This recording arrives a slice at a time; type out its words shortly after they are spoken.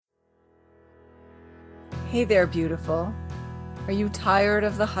Hey there, beautiful. Are you tired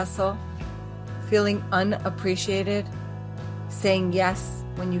of the hustle? Feeling unappreciated? Saying yes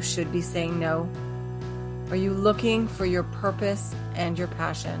when you should be saying no? Are you looking for your purpose and your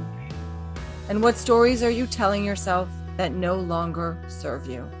passion? And what stories are you telling yourself that no longer serve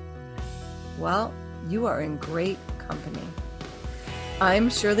you? Well, you are in great company. I'm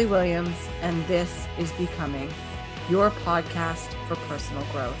Shirley Williams, and this is Becoming, your podcast for personal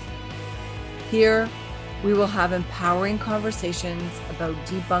growth. Here, we will have empowering conversations about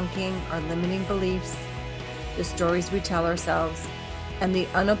debunking our limiting beliefs, the stories we tell ourselves, and the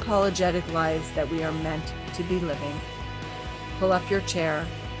unapologetic lives that we are meant to be living. Pull up your chair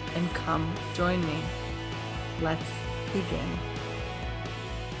and come join me. Let's begin.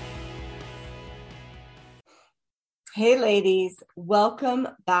 Hey ladies, welcome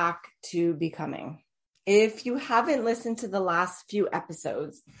back to Becoming. If you haven't listened to the last few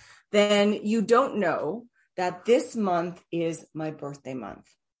episodes, then you don't know that this month is my birthday month.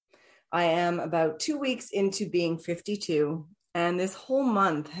 I am about 2 weeks into being 52, and this whole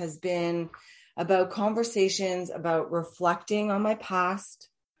month has been about conversations about reflecting on my past,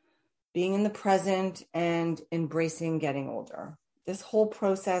 being in the present, and embracing getting older. This whole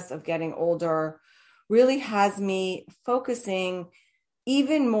process of getting older really has me focusing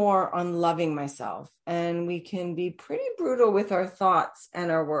even more on loving myself, and we can be pretty brutal with our thoughts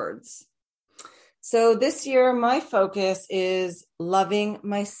and our words. So this year, my focus is loving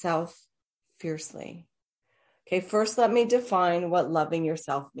myself fiercely. Okay, first let me define what loving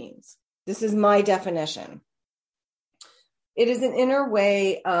yourself means. This is my definition. It is an inner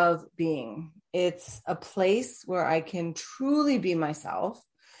way of being. It's a place where I can truly be myself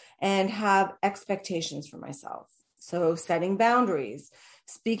and have expectations for myself. So setting boundaries,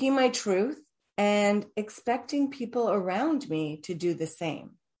 speaking my truth, and expecting people around me to do the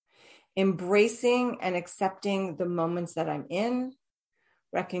same. Embracing and accepting the moments that I'm in,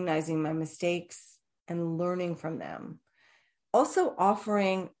 recognizing my mistakes and learning from them. Also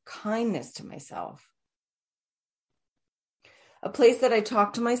offering kindness to myself. A place that I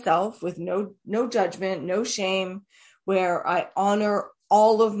talk to myself with no judgment, no shame, where I honor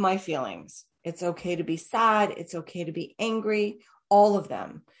all of my feelings. It's okay to be sad. It's okay to be angry, all of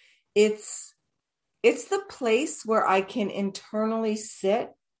them. It's the place where I can internally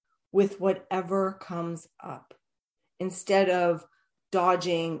sit with whatever comes up instead of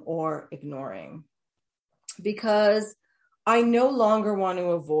dodging or ignoring. Because I no longer want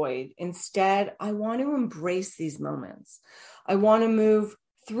to avoid. Instead, I want to embrace these moments. I want to move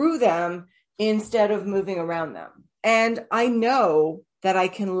through them instead of moving around them. And I know that I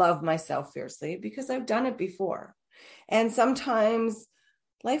can love myself fiercely because I've done it before. And sometimes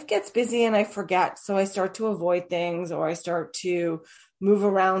life gets busy and I forget. So I start to avoid things, or I start to move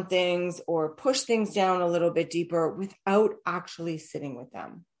around things or push things down a little bit deeper without actually sitting with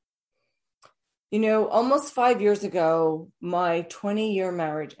them. You know, almost 5 years ago, my 20-year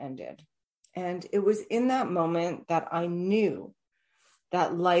marriage ended. And it was in that moment that I knew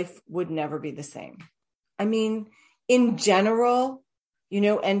that life would never be the same. I mean, in general, you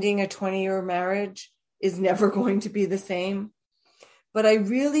know, ending a 20-year marriage is never going to be the same. But I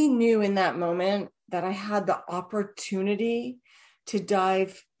really knew in that moment that I had the opportunity to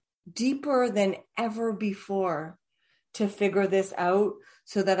dive deeper than ever before to figure this out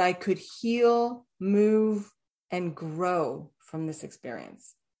so that I could heal, move, and grow from this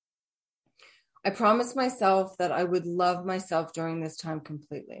experience. I promised myself that I would love myself during this time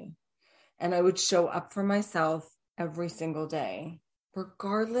completely, and I would show up for myself every single day,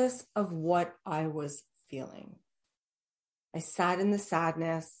 regardless of what I was feeling. I sat in the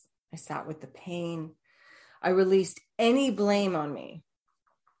sadness. I sat with the pain. I released any blame on me.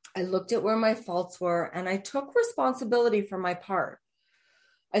 I looked at where my faults were, and I took responsibility for my part.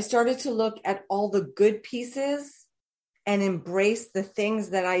 I started to look at all the good pieces and embrace the things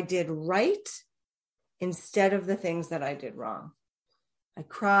that I did right instead of the things that I did wrong. I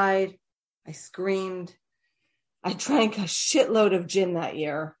cried. I screamed. I drank a shitload of gin that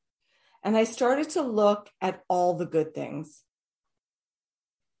year. And I started to look at all the good things.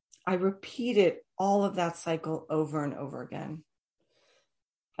 I repeated all of that cycle over and over again.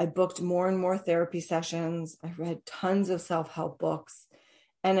 I booked more and more therapy sessions. I read tons of self-help books.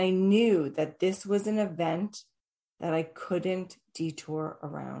 And I knew that this was an event that I couldn't detour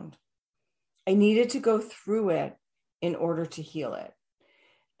around. I needed to go through it in order to heal it.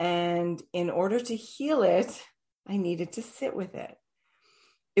 And in order to heal it, I needed to sit with it.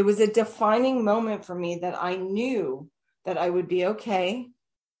 It was a defining moment for me that I knew that I would be okay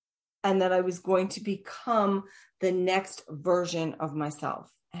and that I was going to become the next version of myself.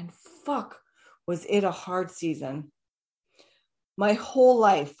 And fuck, Was it a hard season? My whole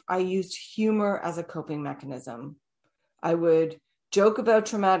life, I used humor as a coping mechanism. I would joke about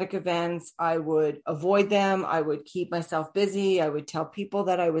traumatic events. I would avoid them. I would keep myself busy. I would tell people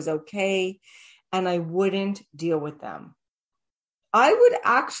that I was okay, and I wouldn't deal with them. I would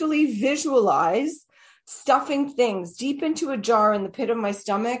actually visualize stuffing things deep into a jar in the pit of my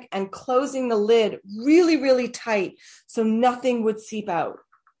stomach and closing the lid really, really tight so nothing would seep out.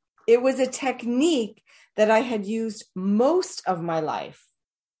 It was a technique that I had used most of my life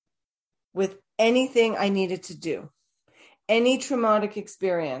with anything I needed to do, any traumatic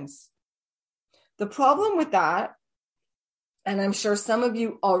experience. The problem with that, and I'm sure some of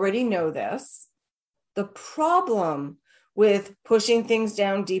you already know this, the problem with pushing things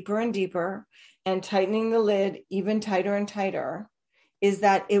down deeper and deeper and tightening the lid even tighter and tighter is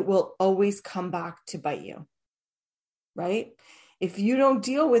that it will always come back to bite you, right? If you don't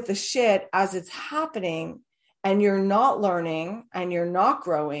deal with the shit as it's happening and you're not learning and you're not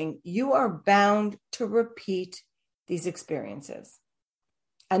growing, you are bound to repeat these experiences.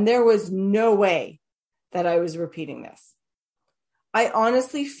 And there was no way that I was repeating this. I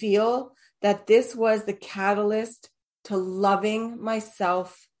honestly feel that this was the catalyst to loving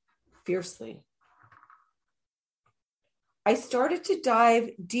myself fiercely. I started to dive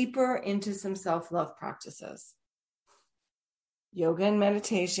deeper into some self-love practices. Yoga and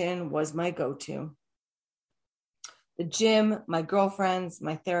meditation was my go-to. The gym, my girlfriends,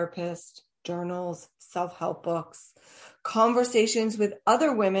 my therapist, journals, self-help books, conversations with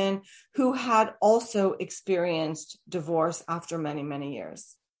other women who had also experienced divorce after many, many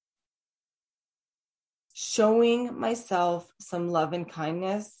years. Showing myself some love and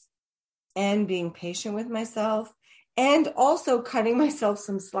kindness and being patient with myself and also cutting myself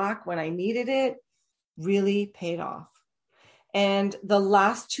some slack when I needed it really paid off. And the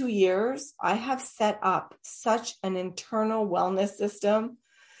last 2 years, I have set up such an internal wellness system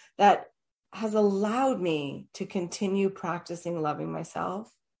that has allowed me to continue practicing loving myself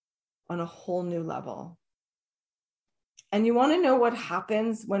on a whole new level. And you want to know what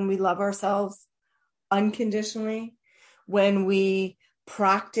happens when we love ourselves unconditionally, when we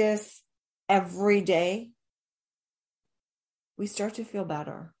practice every day? We start to feel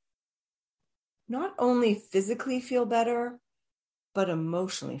better. Not only physically feel better, but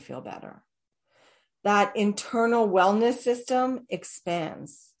emotionally feel better. That internal wellness system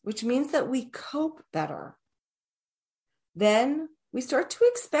expands, which means that we cope better. Then we start to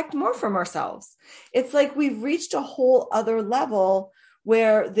expect more from ourselves. It's like we've reached a whole other level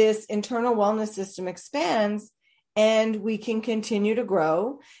where this internal wellness system expands and we can continue to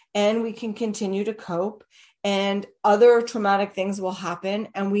grow and we can continue to cope, and other traumatic things will happen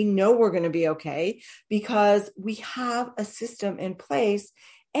and we know we're going to be okay because we have a system in place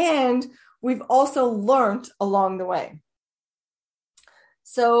and we've also learned along the way.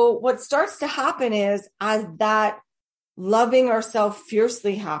 So what starts to happen is, as that loving ourselves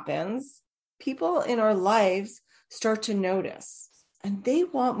fiercely happens, people in our lives start to notice and they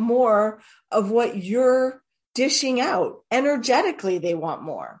want more of what you're dishing out. Energetically, they want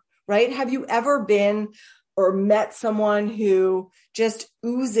more, right? Have you ever been or met someone who just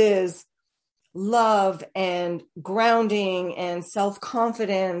oozes love and grounding and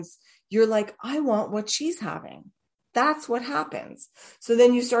self-confidence? You're like, I want what she's having. That's what happens. So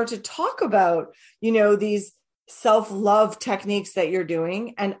then you start to talk about, these self-love techniques that you're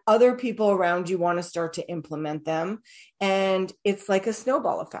doing, and other people around you want to start to implement them. And it's like a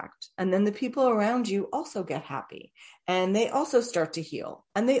snowball effect. And then the people around you also get happy and they also start to heal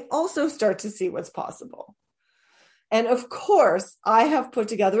and they also start to see what's possible. And of course, I have put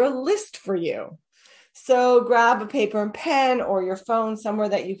together a list for you. So grab a paper and pen or your phone somewhere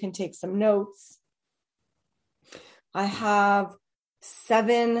that you can take some notes. I have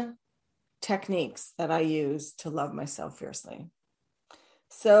 7 techniques that I use to love myself fiercely.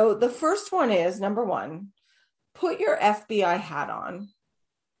 So the first one is, number 1, put your FBI hat on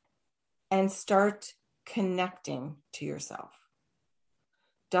and start connecting to yourself.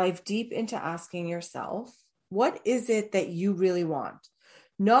 Dive deep into asking yourself, what is it that you really want?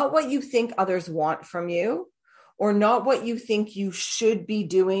 Not what you think others want from you, or not what you think you should be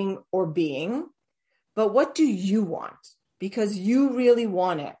doing or being, but what do you want? Because you really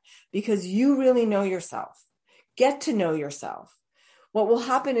want it, because you really know yourself. Get to know yourself. What will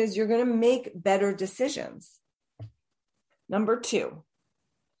happen is you're going to make better decisions. Number 2,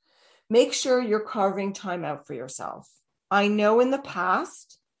 make sure you're carving time out for yourself. I know in the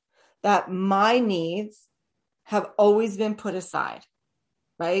past that my needs have always been put aside,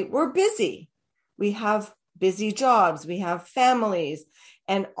 right? We're busy. We have busy jobs. We have families.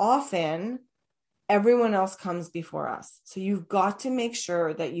 And often everyone else comes before us. So you've got to make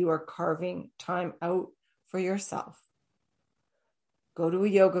sure that you are carving time out for yourself. Go to a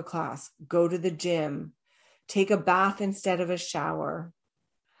yoga class, go to the gym, take a bath instead of a shower,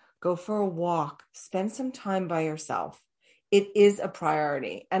 go for a walk, spend some time by yourself. It is a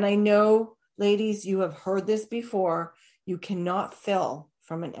priority. And I know, ladies, you have heard this before. You cannot fill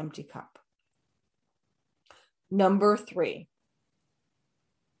from an empty cup. Number 3.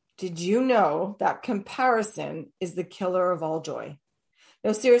 Did you know that comparison is the killer of all joy?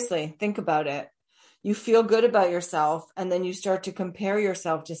 No, seriously, think about it. You feel good about yourself, and then you start to compare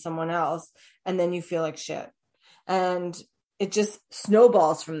yourself to someone else, and then you feel like shit. And it just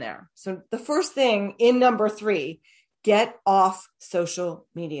snowballs from there. So the first thing in number 3, get off social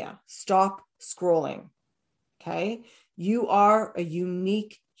media. Stop scrolling. Okay? You are a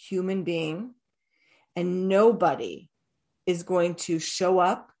unique human being, and nobody is going to show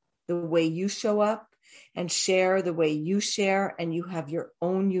up the way you show up and share the way you share, and you have your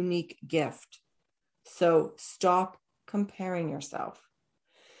own unique gift. So stop comparing yourself.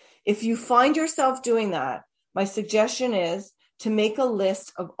 If you find yourself doing that, my suggestion is to make a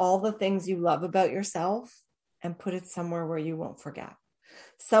list of all the things you love about yourself and put it somewhere where you won't forget,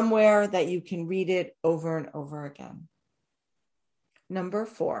 somewhere that you can read it over and over again. Number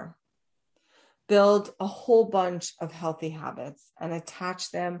 4, build a whole bunch of healthy habits and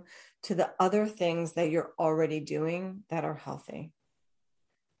attach them to the other things that you're already doing that are healthy.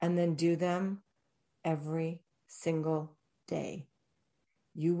 And then do them every single day.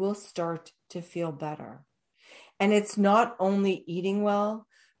 You will start to feel better. And it's not only eating well,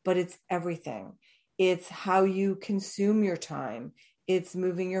 but it's everything. It's how you consume your time. It's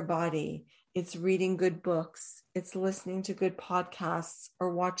moving your body. It's reading good books. It's listening to good podcasts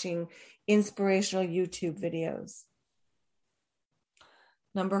or watching inspirational YouTube videos.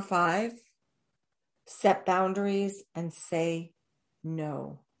 Number 5, set boundaries and say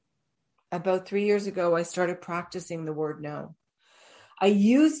no. About 3 years ago, I started practicing the word no. I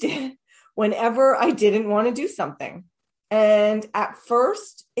used it whenever I didn't want to do something. And at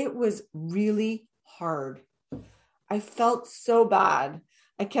first, it was really hard. I felt so bad.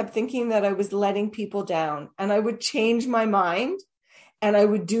 I kept thinking that I was letting people down, and I would change my mind and I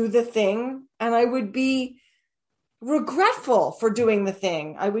would do the thing, and I would be regretful for doing the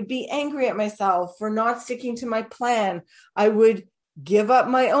thing. I would be angry at myself for not sticking to my plan. I would give up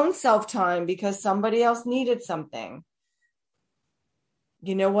my own self-time because somebody else needed something.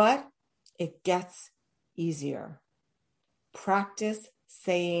 You know what? It gets easier. Practice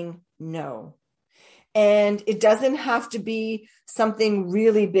saying no. And it doesn't have to be something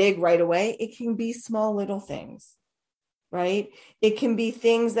really big right away. It can be small little things, right? It can be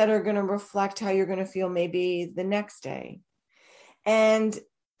things that are going to reflect how you're going to feel maybe the next day. And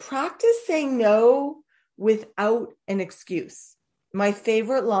practice saying no without an excuse. My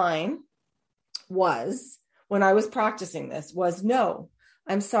favorite line was, when I was practicing this, was, no,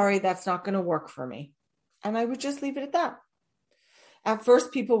 I'm sorry, that's not going to work for me. And I would just leave it at that. At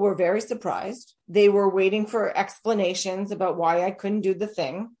first, people were very surprised. They were waiting for explanations about why I couldn't do the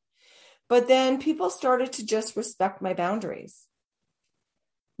thing. But then people started to just respect my boundaries.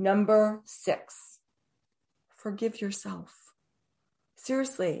 Number 6, forgive yourself.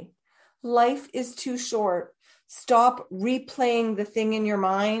 Seriously, life is too short. Stop replaying the thing in your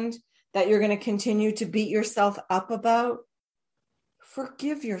mind that you're going to continue to beat yourself up about.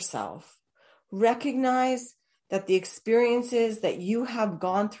 Forgive yourself. Recognize that the experiences that you have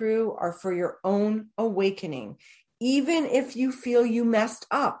gone through are for your own awakening. Even if you feel you messed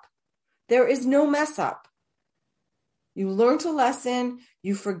up, there is no mess up. You learned a lesson,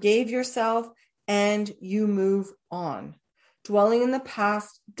 you forgave yourself, and you move on. Dwelling in the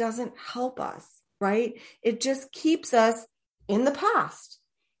past doesn't help us, right? It just keeps us in the past,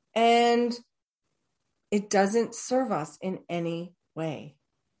 and it doesn't serve us in any way.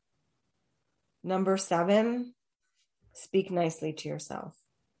 Number 7, speak nicely to yourself.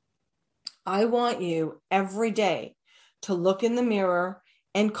 I want you every day to look in the mirror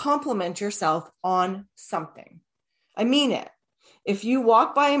and compliment yourself on something. I mean it. If you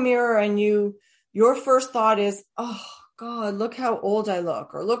walk by a mirror and your first thought is, oh God, look how old I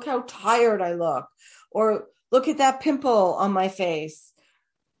look, or look how tired I look, or look at that pimple on my face.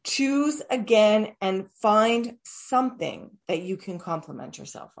 Choose again and find something that you can compliment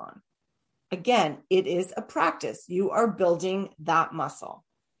yourself on. Again, it is a practice. You are building that muscle.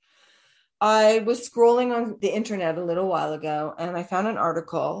 I was scrolling on the internet a little while ago, and I found an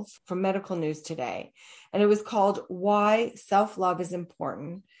article from Medical News Today, and it was called Why Self-Love is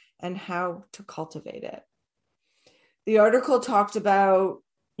Important and How to Cultivate It. The article talked about,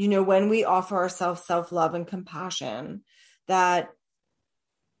 when we offer ourselves self-love and compassion, that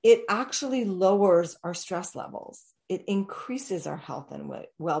it actually lowers our stress levels. It increases our health and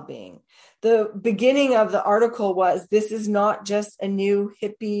well-being. The beginning of the article was, this is not just a new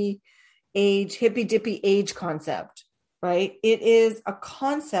hippy dippy age concept, right? It is a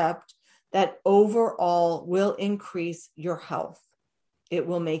concept that overall will increase your health. It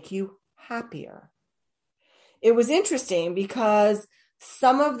will make you happier. It was interesting because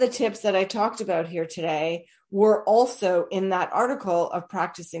some of the tips that I talked about here today were also in that article of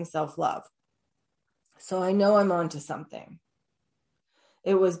practicing self-love. So I know I'm onto something.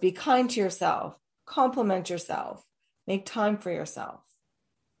 It was be kind to yourself, compliment yourself, make time for yourself.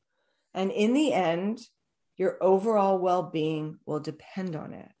 And in the end, your overall well-being will depend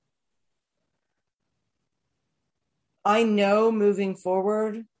on it. I know moving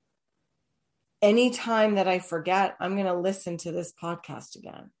forward, anytime that I forget, I'm going to listen to this podcast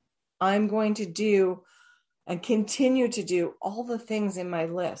again. I'm going to do and continue to do all the things in my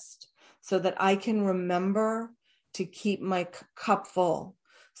list so that I can remember to keep my cup full,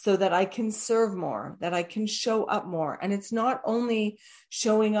 so that I can serve more, that I can show up more. And it's not only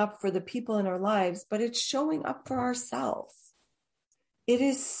showing up for the people in our lives, but it's showing up for ourselves. It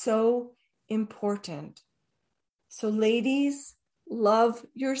is so important. So ladies, love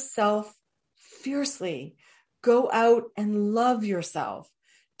yourself fiercely. Go out and love yourself.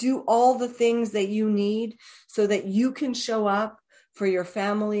 Do all the things that you need so that you can show up for your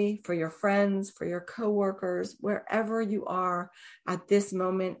family, for your friends, for your coworkers, wherever you are at this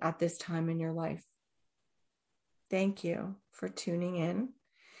moment, at this time in your life. Thank you for tuning in.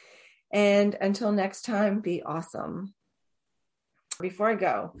 And until next time, be awesome. Before I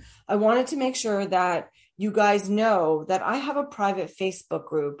go, I wanted to make sure that you guys know that I have a private Facebook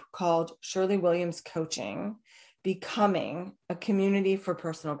group called Shirley Williams Coaching, Becoming a Community for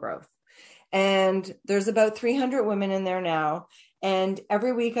Personal Growth. And there's about 300 women in there now. And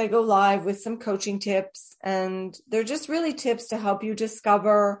every week I go live with some coaching tips, and they're just really tips to help you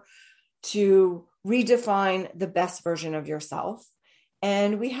discover, to redefine the best version of yourself.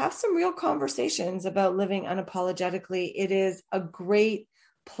 And we have some real conversations about living unapologetically. It is a great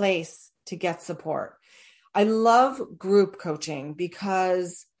place to get support. I love group coaching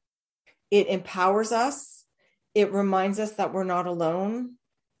because it empowers us. It reminds us that we're not alone,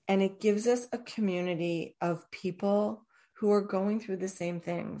 and it gives us a community of people who are going through the same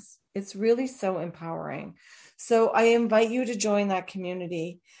things. It's really so empowering. So I invite you to join that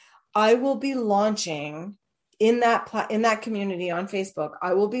community. I will be launching in that community on Facebook.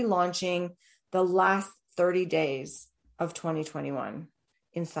 I will be launching the last 30 days of 2021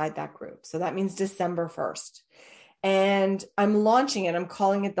 inside that group. So that means December 1st. And I'm launching it. I'm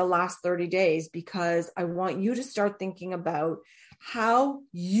calling it the last 30 days because I want you to start thinking about how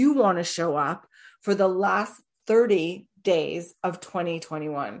you want to show up for the last 30 days of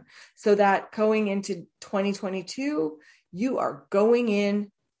 2021, so that going into 2022, you are going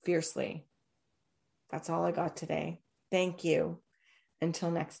in fiercely. That's all I got today. Thank you.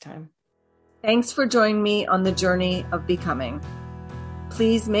 Until next time. Thanks for joining me on the journey of becoming.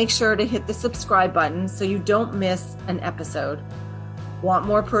 Please make sure to hit the subscribe button so you don't miss an episode. Want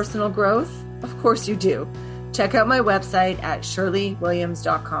more personal growth? Of course you do. Check out my website at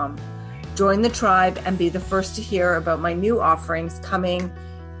shirleywilliams.com. Join the tribe and be the first to hear about my new offerings coming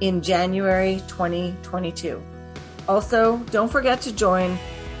in January 2022. Also, don't forget to join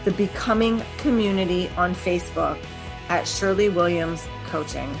the Becoming community on Facebook at Shirley Williams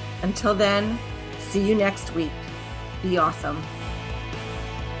Coaching. Until then, see you next week. Be awesome.